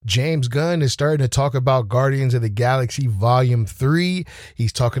James Gunn is starting to talk about Guardians of the Galaxy Volume 3.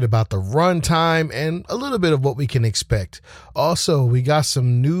 He's talking about the runtime and a little bit of what we can expect. Also, we got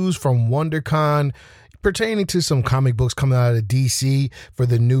some news from WonderCon pertaining to some comic books coming out of DC for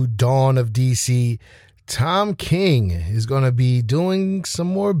the new Dawn of DC. Tom King is going to be doing some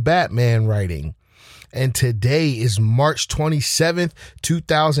more Batman writing. And today is March 27th,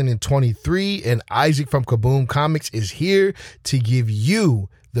 2023, and Isaac from Kaboom Comics is here to give you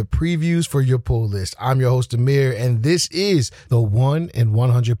the previews for your pull list. I'm your host, Amir, and this is the 1 in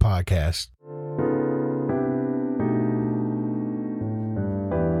 100 podcast.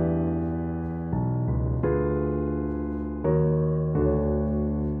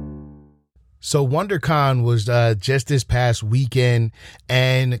 So WonderCon was just this past weekend,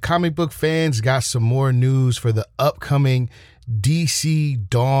 and comic book fans got some more news for the upcoming DC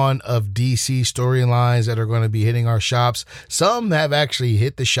Dawn of DC storylines that are going to be hitting our shops. Some have actually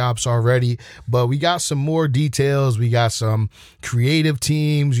hit the shops already, but we got some more details. We got some creative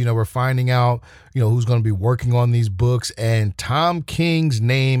teams. We're finding out, who's going to be working on these books, and Tom King's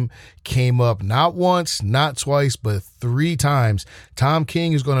name came up not once, not twice, but 3 times. Tom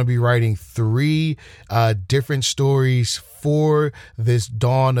King is going to be writing 3 different stories for this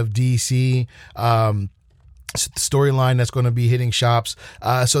Dawn of DC storyline that's going to be hitting shops.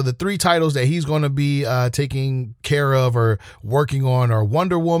 So the 3 titles that he's going to be taking care of or working on are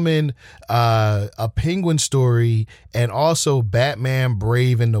Wonder Woman, a Penguin story, and also Batman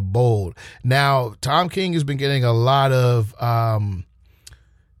Brave and the Bold. Now, Tom King has been getting a lot of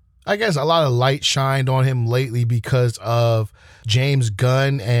light shined on him lately because of James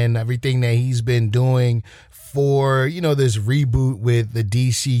Gunn and everything that he's been doing for, this reboot with the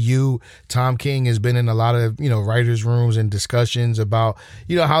DCU. Tom King has been in a lot of, writers' rooms and discussions about,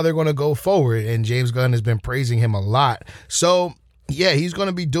 how they're going to go forward. And James Gunn has been praising him a lot. So, yeah, he's going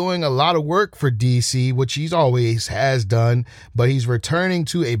to be doing a lot of work for DC, which he's always has done, but he's returning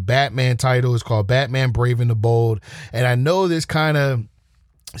to a Batman title. It's called Batman Brave and the Bold. And I know this kind of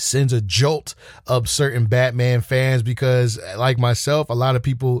sends a jolt of certain Batman fans because, like myself, a lot of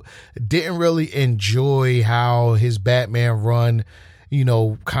people didn't really enjoy how his Batman run,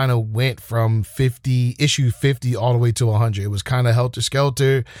 kind of went from issue 50 all the way to 100. It was kind of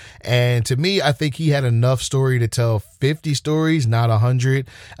helter-skelter. And to me, I think he had enough story to tell 50 stories, not 100.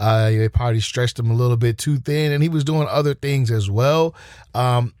 They probably stretched him a little bit too thin, and he was doing other things as well.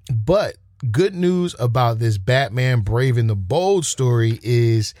 But good news about this Batman Brave and the Bold story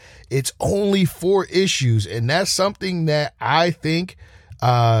is it's only 4 issues, and that's something that I think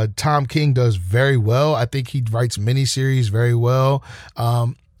Tom King does very well. I think he writes miniseries very well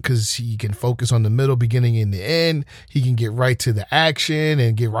because he can focus on the middle, beginning, and the end. He can get right to the action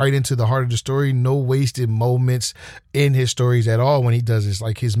and get right into the heart of the story. No wasted moments in his stories at all when he does this.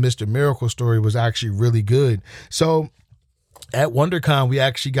 Like his Mr. Miracle story was actually really good. So at WonderCon, we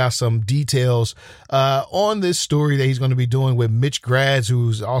actually got some details on this story that he's going to be doing with Mitch Gradz,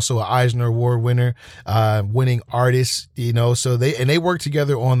 who's also an Eisner Award winner, winning artist. So they worked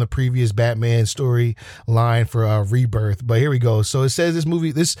together on the previous Batman story line for Rebirth. But here we go. So it says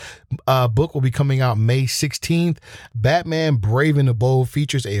this book will be coming out May 16th. Batman Brave and the Bold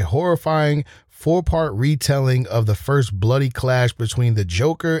features a horrifying 4-part retelling of the first bloody clash between the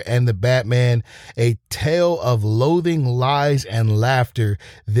Joker and the Batman, a tale of loathing, lies, and laughter.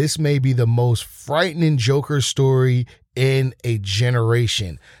 This may be the most frightening Joker story in a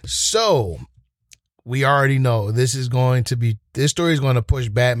generation. So we already know this story is going to push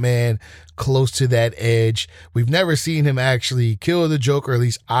Batman close to that edge. We've never seen him actually kill the Joker, at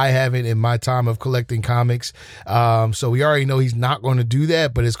least I haven't in my time of collecting comics. So we already know he's not going to do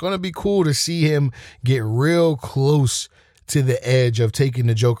that, but it's going to be cool to see him get real close to the edge of taking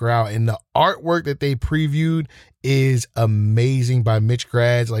the Joker out. And the artwork that they previewed is amazing by Mitch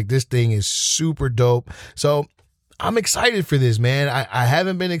Gradz. Like, this thing is super dope. So I'm excited for this, man. I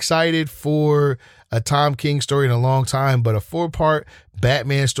haven't been excited for a Tom King story in a long time, but a 4-part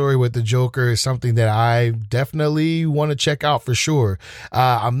Batman story with the Joker is something that I definitely want to check out for sure.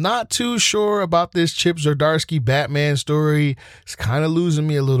 I'm not too sure about this Chip Zdarsky Batman story. It's kind of losing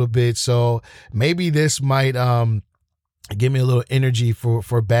me a little bit, so maybe this might give me a little energy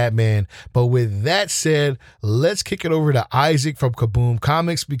for Batman. But with that said, let's kick it over to Isaac from Kaboom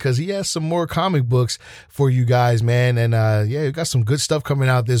Comics because he has some more comic books for you guys, man. And we got some good stuff coming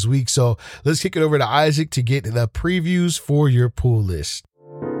out this week. So let's kick it over to Isaac to get the previews for your pull list.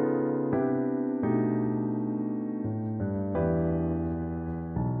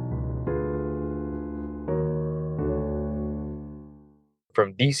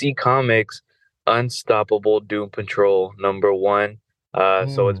 From DC Comics, Unstoppable Doom Patrol #1,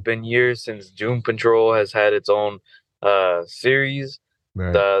 So it's Mm, been years since Doom Patrol has had its own series.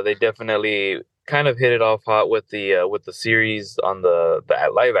 right. They definitely kind of hit it off hot with the series on the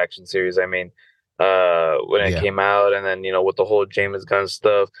live action series. I mean, when it Yeah. came out, and then with the whole James Gunn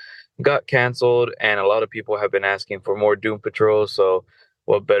stuff, got canceled, and a lot of people have been asking for more Doom Patrol. So,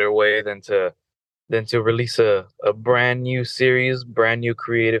 what better way than to release a brand new series, brand new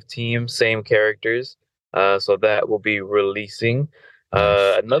creative team, same characters. So that will be releasing.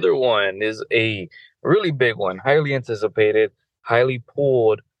 Nice. Another one is a really big one, highly anticipated, highly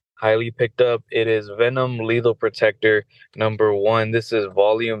pulled, highly picked up. It is Venom Lethal Protector #1. This is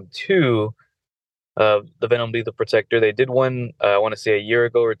volume 2 of the Venom Lethal Protector. They did one, I want to say a year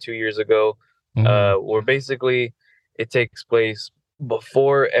ago or 2 years ago, Mm. where basically it takes place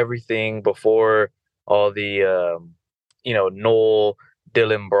before everything, before all the, Noel,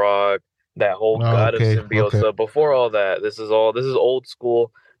 Dylan Brock, that whole Oh, God of okay. Symbiote Okay. stuff. Before all that, this is old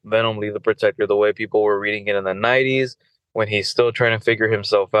school Venom Lethal Protector, the way people were reading it in the 90s when he's still trying to figure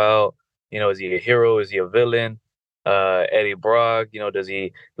himself out. Is he a hero? Is he a villain? Eddie Brock, does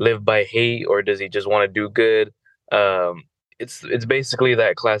he live by hate or does he just want to do good? It's basically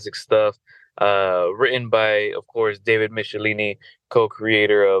that classic stuff. Written by, of course, David Michelini,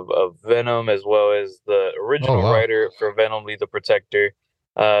 co-creator of Venom, as well as the Oh, original wow. writer for Venom: Lethal Protector.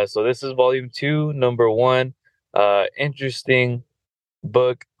 So this is volume 2, #1. Interesting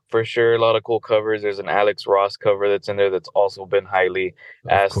book for sure. A lot of cool covers. There's an Alex Ross cover that's in there that's also been highly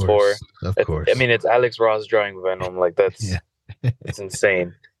Of asked for. course. Of I course. mean, it's Alex Ross drawing Venom. Like Yeah. that's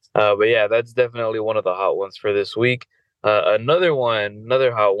insane. But yeah, that's definitely one of the hot ones for this week. Another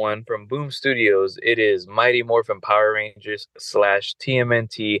hot one from Boom Studios. It is Mighty Morphin Power Rangers slash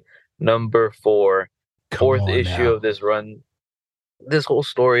TMNT #4, Come fourth on issue now. of this run. This whole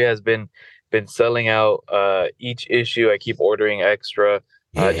story has been selling out. Each issue I keep ordering extra,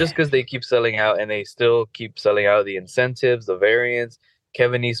 Yeah. just because they keep selling out, and they still keep selling out the incentives, the variants.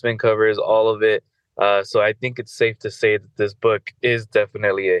 Kevin Eastman covers all of it. So I think it's safe to say that this book is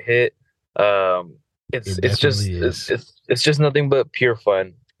definitely a hit. Um, It it's just definitely is. it's just nothing but pure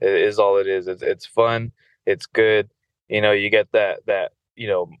fun. Is all it is. It's fun. It's good. You get that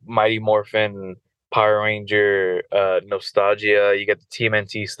Mighty Morphin Power Ranger nostalgia. You get the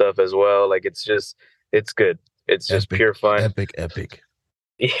TMNT stuff as well. Like it's good. It's just Epic, pure fun. epic, epic.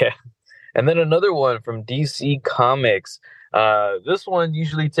 Yeah. And then another one from DC Comics. This one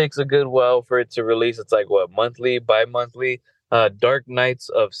usually takes a good while for it to release. It's like what, monthly, bi-monthly. Dark Knights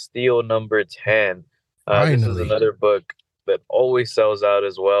of Steel #10. This is Finally. another book that always sells out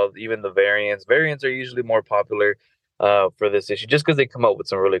as well. Even the variants. Variants are usually more popular for this issue just because they come up with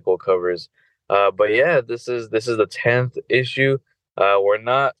some really cool covers. But yeah, this is the 10th issue. We're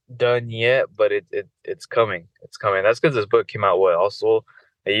not done yet, but it's coming. It's coming. That's because this book came out what, also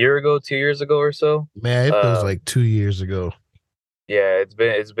a year ago, 2 years ago or so. Man, it feels Um, like 2 years ago. yeah,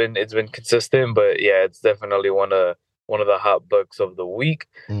 it's been consistent, but yeah, it's definitely one of the hot books of the week.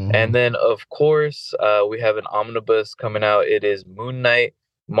 Hmm. And then of course, we have an omnibus coming out. It is Moon Knight,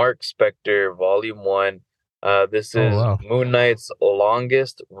 Mark Spector, Volume 1. This Oh, is wow. Moon Knight's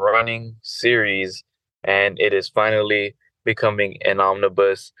longest running series, and it is finally becoming an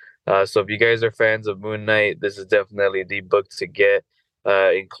omnibus. So if you guys are fans of Moon Knight, this is definitely the book to get.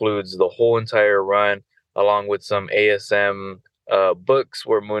 Includes the whole entire run along with some ASM books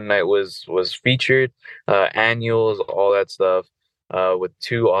where Moon Knight was featured, annuals, all that stuff, with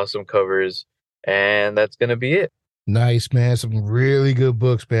two awesome covers, and that's gonna be it. Nice, man. Some really good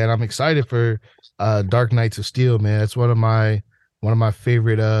books, man. I'm excited for Dark Knights of Steel, man. That's one of my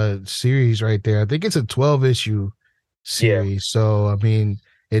favorite series right there. I think it's a 12 issue Yeah, series. So, I mean,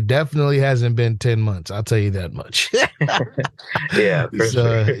 it definitely hasn't been 10 months. I'll tell you that much. yeah, for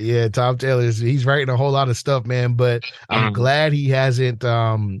sure. So, yeah, Tom Taylor's he's writing a whole lot of stuff, man, but I'm Mm, glad he hasn't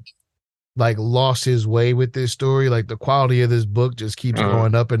like lost his way with this story. Like the quality of this book just keeps mm,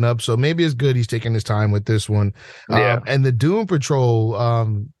 going up and up. So maybe it's good he's taking his time with this one. yeah. And the Doom Patrol,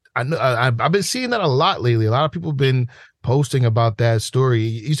 I know I've been seeing that a lot lately. A lot of people have been posting about that story.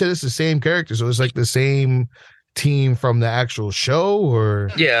 You said it's the same character, so it's like the same team from the actual show, or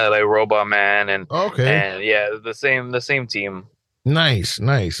Yeah, like Robot Man okay. and yeah, the same team. Nice,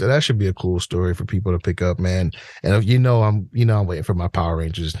 nice. So that should be a cool story for people to pick up, man. And if I'm waiting for my Power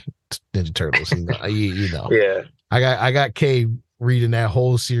Rangers, Ninja Turtles. You know. Yeah. I got Kay reading that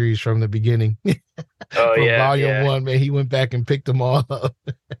whole series from the beginning, Oh from yeah, volume yeah. one. Man, he went back and picked them all up.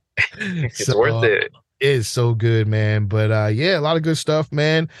 It's worth So it. it's so good, man. But yeah, a lot of good stuff,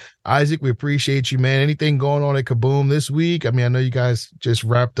 man. Isaac, we appreciate you, man. Anything going on at Kaboom this week? I mean, I know you guys just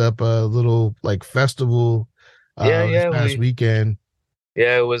wrapped up a little like festival Yeah, this yeah. past We weekend.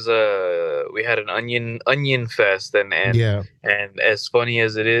 Yeah, it was we had an onion fest, Yeah. and as funny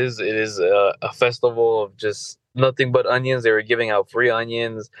as it is a festival of just nothing but onions. They were giving out free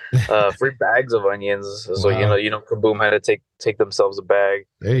onions, free bags of onions. So Wow. Kaboom had to take themselves a bag,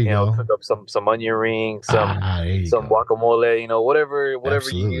 There you go. cook up some onion rings, There you some go. guacamole, whatever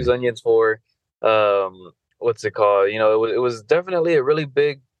you use Absolutely. onions for. What's it called? It was definitely a really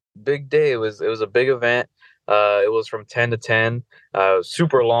big day. It was a big event. It was from 10 to 10,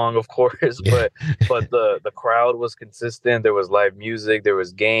 super long, of course, Yeah. but the crowd was consistent. There was live music, there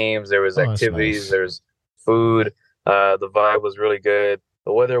was games, there was Oh, that's activities, nice. there's food. The vibe was really good.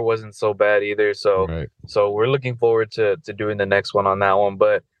 The weather wasn't so bad either. Right. So we're looking forward to doing the next one on that one.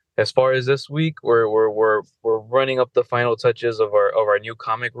 But as far as this week, we're running up the final touches of our new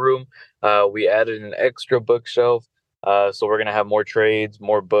comic room. We added an extra bookshelf. So we're gonna have more trades,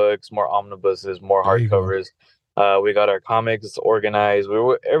 more books, more omnibuses, more There you go. hardcovers. We got our comics organized.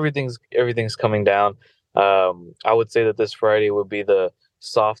 Everything's coming down. I would say that this Friday would be the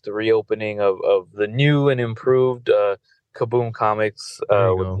soft reopening of the new and improved Kaboom Comics, There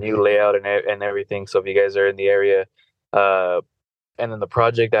you with go. new layout and everything. So if you guys are in the area, uh, and then the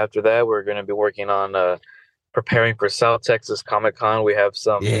project after that, we're going to be working on preparing for South Texas Comic Con. We have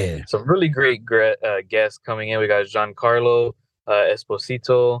Yeah. some really great guests coming in. We got Giancarlo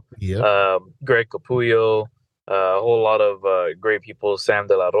Esposito, Yep. Greg Capullo, a whole lot of great people, Sam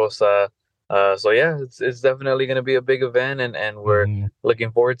De La Rosa. So yeah, it's definitely going to be a big event, and we're Hmm.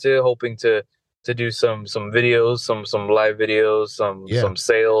 looking forward to it, hoping to do some videos, some live videos, Yeah. some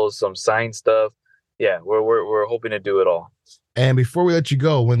sales, some sign stuff. Yeah, we're hoping to do it all. And before we let you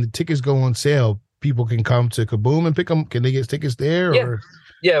go, when the tickets go on sale, people can come to Kaboom and pick them. Can they get tickets there Yeah, or?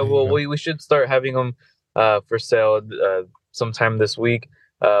 yeah. There you Well, go. we should start having them for sale sometime this week.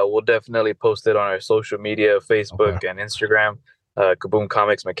 We'll definitely post it on our social media, Okay. Facebook and Instagram, Kaboom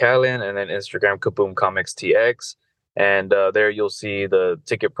Comics McAllen, and then Instagram Kaboom Comics TX. And there you'll see the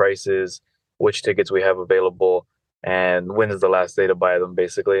ticket prices, which tickets we have available, and when is the last day to buy them,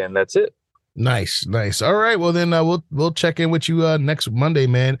 basically. And that's it. Nice, nice. All right. Well, then we'll check in with you next Monday,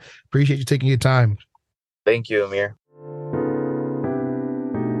 man. Appreciate you taking your time. Thank you, Amir.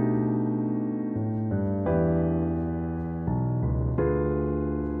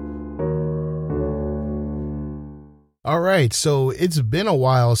 All right, so it's been a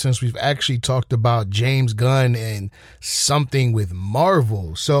while since we've actually talked about James Gunn and something with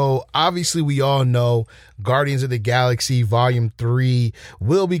Marvel. So obviously we all know Guardians of the Galaxy Volume 3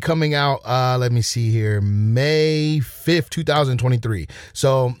 will be coming out, let me see here, May 5th, 2023.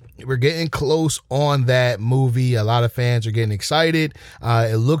 So we're getting close on that movie. A lot of fans are getting excited.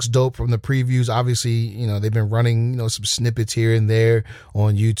 It looks dope from the previews. Obviously, they've been running, some snippets here and there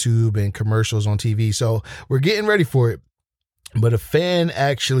on YouTube and commercials on TV. So we're getting ready for it. But a fan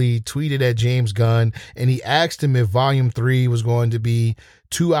actually tweeted at James Gunn and he asked him if Volume 3 was going to be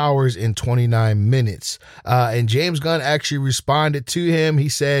 2 hours and 29 minutes. And James Gunn actually responded to him. He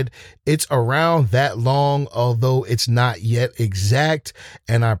said, "It's around that long, although it's not yet exact.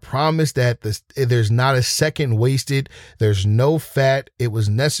 And I promise that there's not a second wasted. There's no fat. It was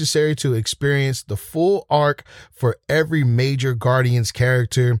necessary to experience the full arc for every major Guardians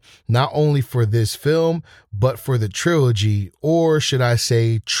character, not only for this film, but for the trilogy, or should I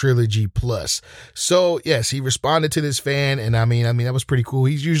say trilogy plus." So yes, he responded to this fan, and I mean that was pretty cool.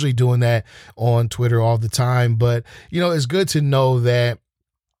 He's usually doing that on Twitter all the time, but it's good to know that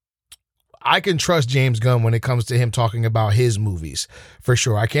I can trust James Gunn when it comes to him talking about his movies, for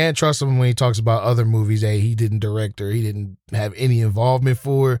sure. I can't trust him when he talks about other movies that he didn't direct or he didn't have any involvement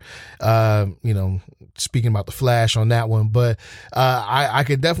for. Speaking about The Flash on that one, but I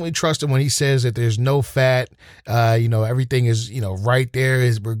could definitely trust him when he says that there's no fat. Everything is right there.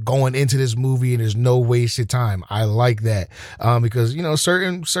 Is we're going into this movie and there's no wasted time. I like that because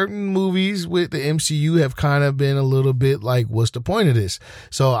certain movies with the MCU have kind of been a little bit like, what's the point of this?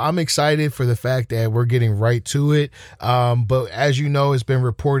 So I'm excited for the fact that we're getting right to it. But as you know, it's been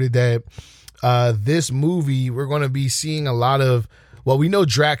reported that this movie, we're going to be seeing a lot of, well, we know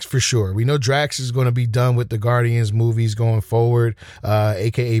Drax for sure. We know Drax is going to be done with the Guardians movies going forward,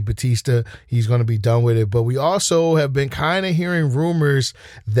 aka Batista. He's going to be done with it. But we also have been kind of hearing rumors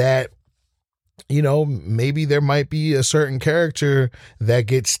that maybe there might be a certain character that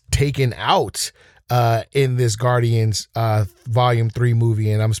gets taken out in this Guardians Volume 3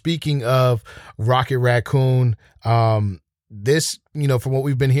 movie. And I'm speaking of Rocket Raccoon. This, from what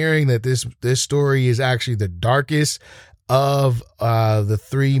we've been hearing, that this story is actually the darkest of the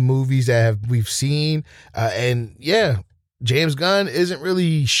 3 movies that we've seen. And yeah, James Gunn isn't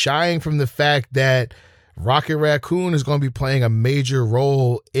really shying from the fact that Rocket Raccoon is going to be playing a major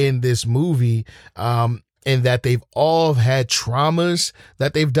role in this movie. And that they've all had traumas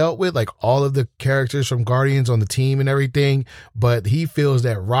that they've dealt with, like all of the characters from Guardians on the team and everything. But he feels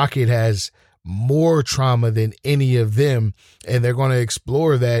that Rocket has more trauma than any of them, and they're going to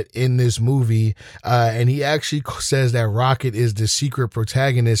explore that in this movie. And he actually says that Rocket is the secret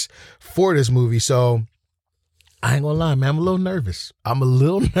protagonist for this movie. So I ain't gonna lie, man, I'm a little nervous. I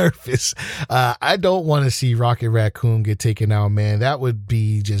don't want to see Rocket Raccoon get taken out, man. That would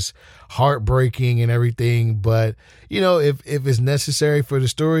be just heartbreaking and everything. But, you know, if it's necessary for the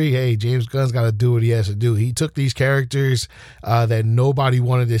story, hey, James Gunn's got to do what he has to do. He took these characters that nobody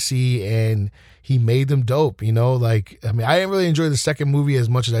wanted to see, and he made them dope, you know? Like, I mean, I didn't really enjoy the second movie as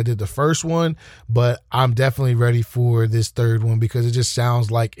much as I did the first one, but I'm definitely ready for this third one because it just sounds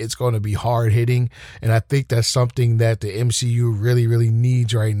like it's going to be hard hitting. And I think that's something that the MCU really, really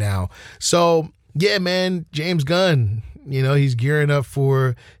needs right now. So, yeah, man, James Gunn, you know, he's gearing up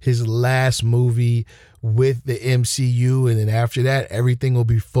for his last movie with the MCU, and then after that everything will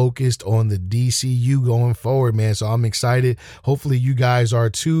be focused on the DCU going forward, man. So I'm excited. Hopefully you guys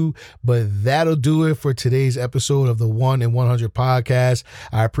are too. But that'll do it for today's episode of the 1 in 100 podcast.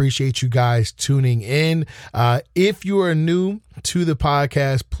 I appreciate you guys tuning in. If you are new to the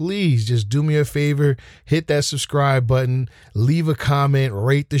podcast, please just do me a favor, hit that subscribe button, leave a comment,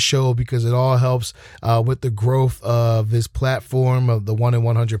 rate the show, because it all helps with the growth of this platform of the 1 in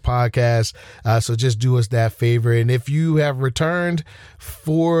 100 podcast. So just do us that favor. And if you have returned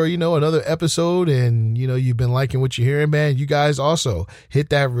for, you know, another episode and, you know, you've been liking what you're hearing, man, you guys also hit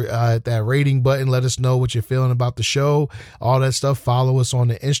that rating button. Let us know what you're feeling about the show, all that stuff. Follow us on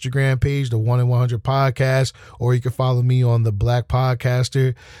the Instagram page, the 1 in 100 podcast, or you can follow me on the Black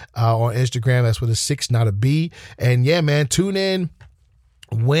Podcaster on Instagram. That's with a 6, not a B. And yeah, man, tune in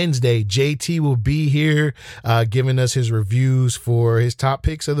Wednesday. JT will be here giving us his reviews for his top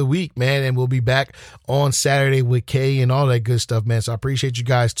picks of the week, man. And we'll be back on Saturday with Kay and all that good stuff, man. So I appreciate you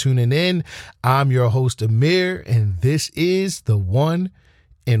guys tuning in. I'm your host, Amir, and this is the 1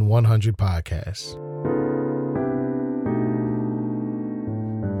 in 100 podcast.